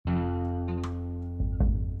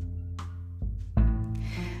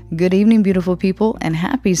Good evening, beautiful people, and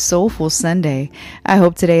happy Soulful Sunday. I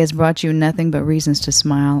hope today has brought you nothing but reasons to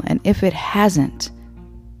smile, and if it hasn't,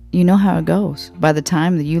 you know how it goes. By the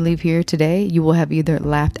time that you leave here today, you will have either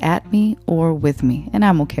laughed at me or with me, and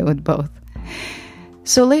I'm okay with both.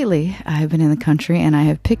 So lately, I've been in the country and I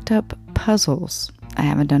have picked up puzzles. I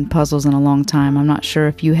haven't done puzzles in a long time. I'm not sure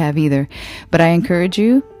if you have either, but I encourage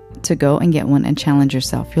you to go and get one and challenge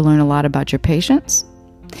yourself. You'll learn a lot about your patience.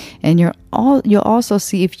 And you'll also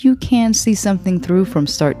see if you can see something through from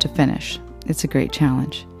start to finish. It's a great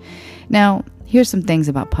challenge. Now, here's some things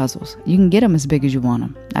about puzzles. You can get them as big as you want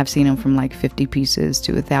them. I've seen them from like 50 pieces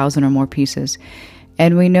to 1,000 or more pieces.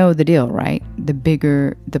 And we know the deal, right? The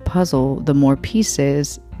bigger the puzzle, the more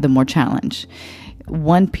pieces, the more challenge.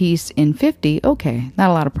 One piece in 50, okay, not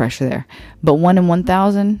a lot of pressure there. But 1 in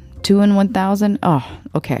 1,000, 2 in 1,000, oh,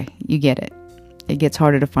 okay, you get it. It gets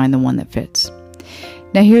harder to find the one that fits.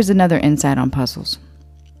 Now here's another insight on puzzles.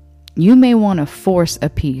 You may want to force a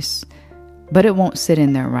piece, but it won't sit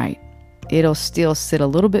in there right. It'll still sit a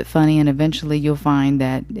little bit funny, and eventually you'll find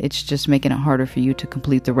that it's just making it harder for you to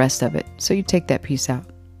complete the rest of it. So you take that piece out.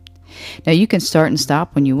 Now you can start and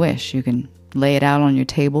stop when you wish. You can lay it out on your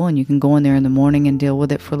table and you can go in there in the morning and deal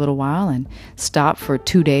with it for a little while and stop for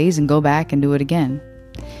 2 days and go back and do it again.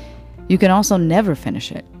 You can also never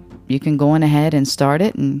finish it. You can go on ahead and start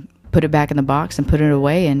it and put it back in the box and put it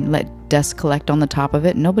away and let dust collect on the top of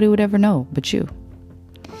it. Nobody would ever know but you.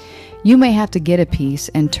 You may have to get a piece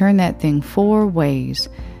and turn that thing 4 ways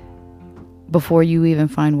before you even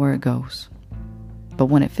find where it goes. But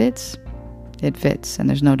when it fits, and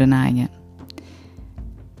there's no denying it.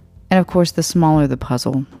 And of course, the smaller the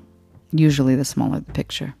puzzle, usually the smaller the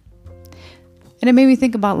picture. And it made me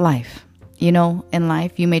think about life. You know, in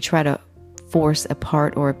life, you may try to force a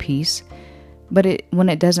part or a piece, but when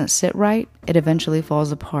it doesn't sit right, it eventually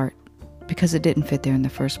falls apart because it didn't fit there in the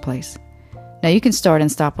first place. Now, you can start and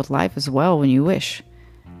stop with life as well when you wish,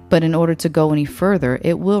 but in order to go any further,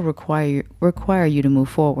 it will require you to move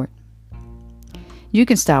forward. You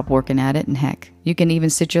can stop working at it, and heck, you can even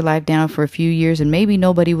sit your life down for a few years and maybe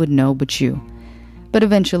nobody would know but you. But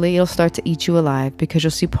eventually, it'll start to eat you alive because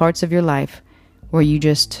you'll see parts of your life where you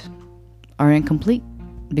just are incomplete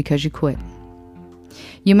because you quit.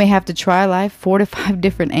 You may have to try life 4 to 5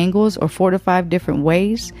 different angles or 4 to 5 different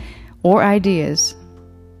ways or ideas.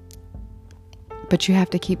 But you have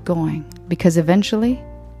to keep going because eventually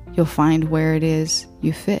you'll find where it is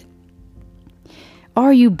you fit.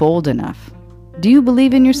 Are you bold enough? Do you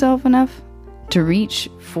believe in yourself enough to reach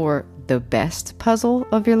for the best puzzle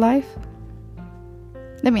of your life?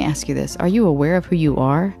 Let me ask you this. Are you aware of who you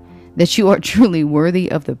are? That you are truly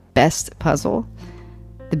worthy of the best puzzle?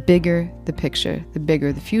 The bigger the picture, the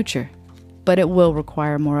bigger the future. But it will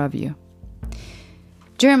require more of you.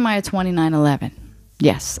 Jeremiah 29:11.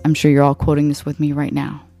 Yes, I'm sure you're all quoting this with me right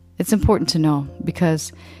now. It's important to know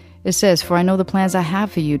because it says, "For I know the plans I have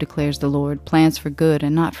for you, declares the Lord, plans for good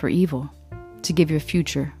and not for evil, to give you a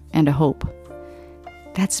future and a hope."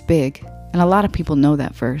 That's big, and a lot of people know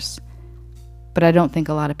that verse, but I don't think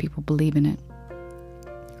a lot of people believe in it.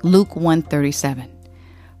 Luke 1:37.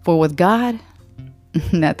 For with God,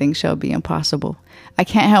 nothing shall be impossible. I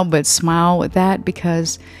can't help but smile with that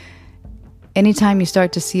because anytime you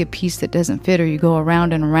start to see a piece that doesn't fit or you go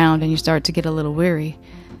around and around and you start to get a little weary,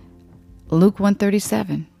 Luke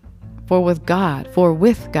 1:37. For with God,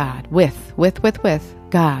 with God,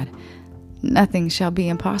 nothing shall be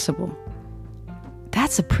impossible.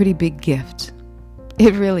 That's a pretty big gift.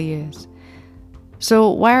 It really is. So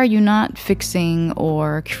why are you not fixing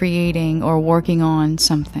or creating or working on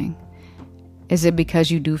something? Is it because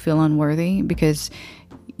you do feel unworthy? Because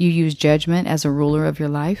you use judgment as a ruler of your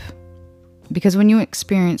life? Because when you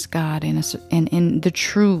experience God in the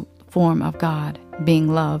true form of God, being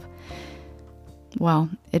love, well,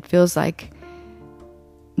 it feels like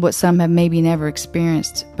what some have maybe never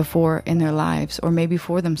experienced before in their lives or maybe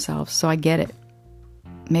for themselves. So I get it.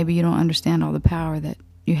 Maybe you don't understand all the power that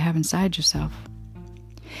you have inside yourself.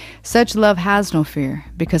 Such love has no fear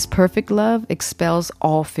because perfect love expels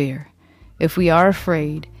all fear. If we are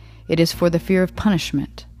afraid, it is for the fear of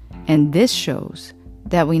punishment. And this shows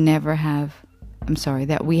that we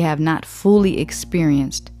have not fully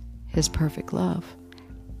experienced his perfect love.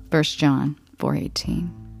 1 John 4:18.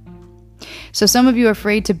 So some of you are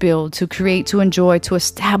afraid to build, to create, to enjoy, to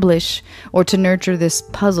establish, or to nurture this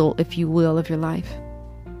puzzle, if you will, of your life.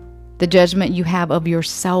 The judgment you have of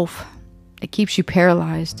yourself, it keeps you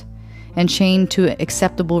paralyzed and chained to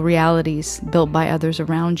acceptable realities built by others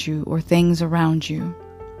around you or things around you.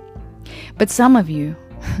 But some of you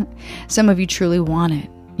truly want it.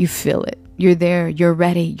 You feel it. You're there. You're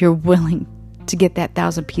ready. You're willing to get that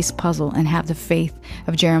 1,000-piece puzzle and have the faith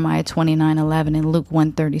of Jeremiah 29:11 and Luke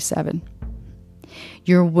 1:37.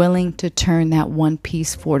 You're willing to turn that one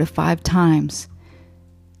piece 4 to 5 times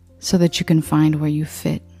so that you can find where you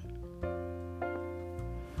fit.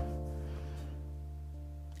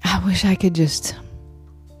 I wish I could just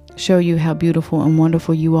show you how beautiful and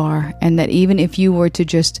wonderful you are, and that even if you were to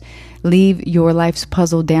just leave your life's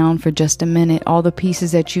puzzle down for just a minute, all the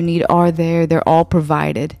pieces that you need are there. They're all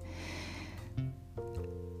provided.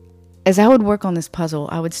 As I would work on this puzzle,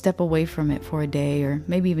 I would step away from it for a day or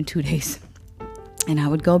maybe even 2 days. And I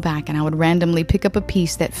would go back and I would randomly pick up a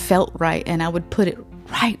piece that felt right and I would put it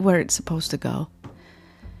right where it's supposed to go.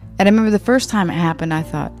 And I remember the first time it happened, I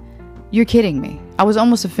thought, you're kidding me. I was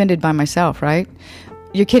almost offended by myself, right?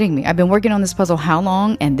 You're kidding me. I've been working on this puzzle how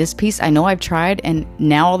long? And this piece, I know I've tried, and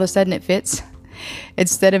now all of a sudden it fits.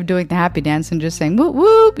 Instead of doing the happy dance and just saying, whoop,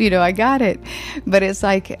 whoop, I got it. But it's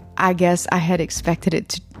like, I guess I had expected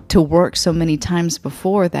it to work so many times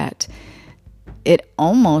before that it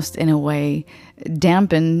almost, in a way,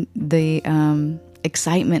 dampened the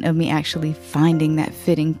excitement of me actually finding that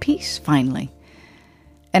fitting piece finally.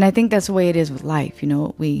 And I think that's the way it is with life.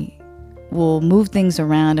 We'll move things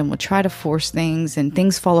around and we'll try to force things and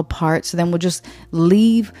things fall apart. So then we'll just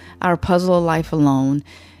leave our puzzle of life alone.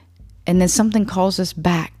 And then something calls us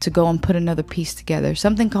back to go and put another piece together.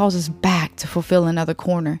 Something calls us back to fulfill another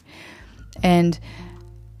corner. And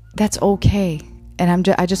that's okay. And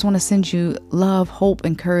I just want to send you love, hope,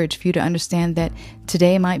 and courage for you to understand that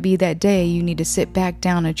today might be that day you need to sit back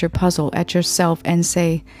down at your puzzle, at yourself, and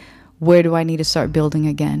say, where do I need to start building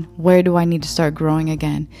again? Where do I need to start growing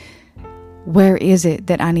again? Where is it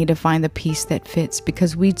that I need to find the piece that fits?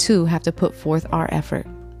 Because we too have to put forth our effort.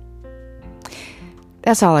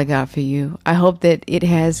 That's all I got for you. I hope that it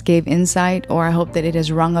has gave insight, or I hope that it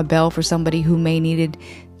has rung a bell for somebody who may needed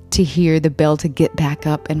to hear the bell to get back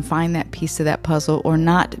up and find that piece of that puzzle, or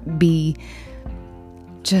not be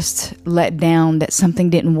just let down that something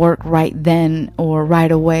didn't work right then or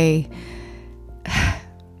right away.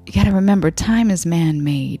 You got to remember, time is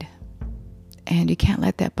man-made, and you can't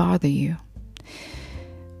let that bother you.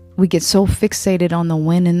 We get so fixated on the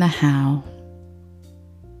when and the how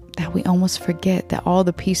that we almost forget that all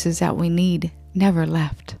the pieces that we need never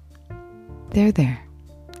left. They're there.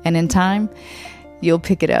 And in time, you'll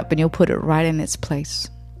pick it up and you'll put it right in its place.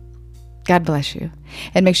 God bless you.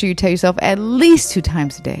 And make sure you tell yourself at least 2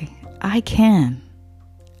 times a day, I can,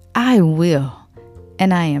 I will,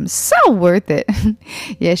 and I am so worth it.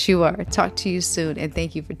 Yes, you are. Talk to you soon, and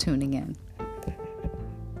thank you for tuning in.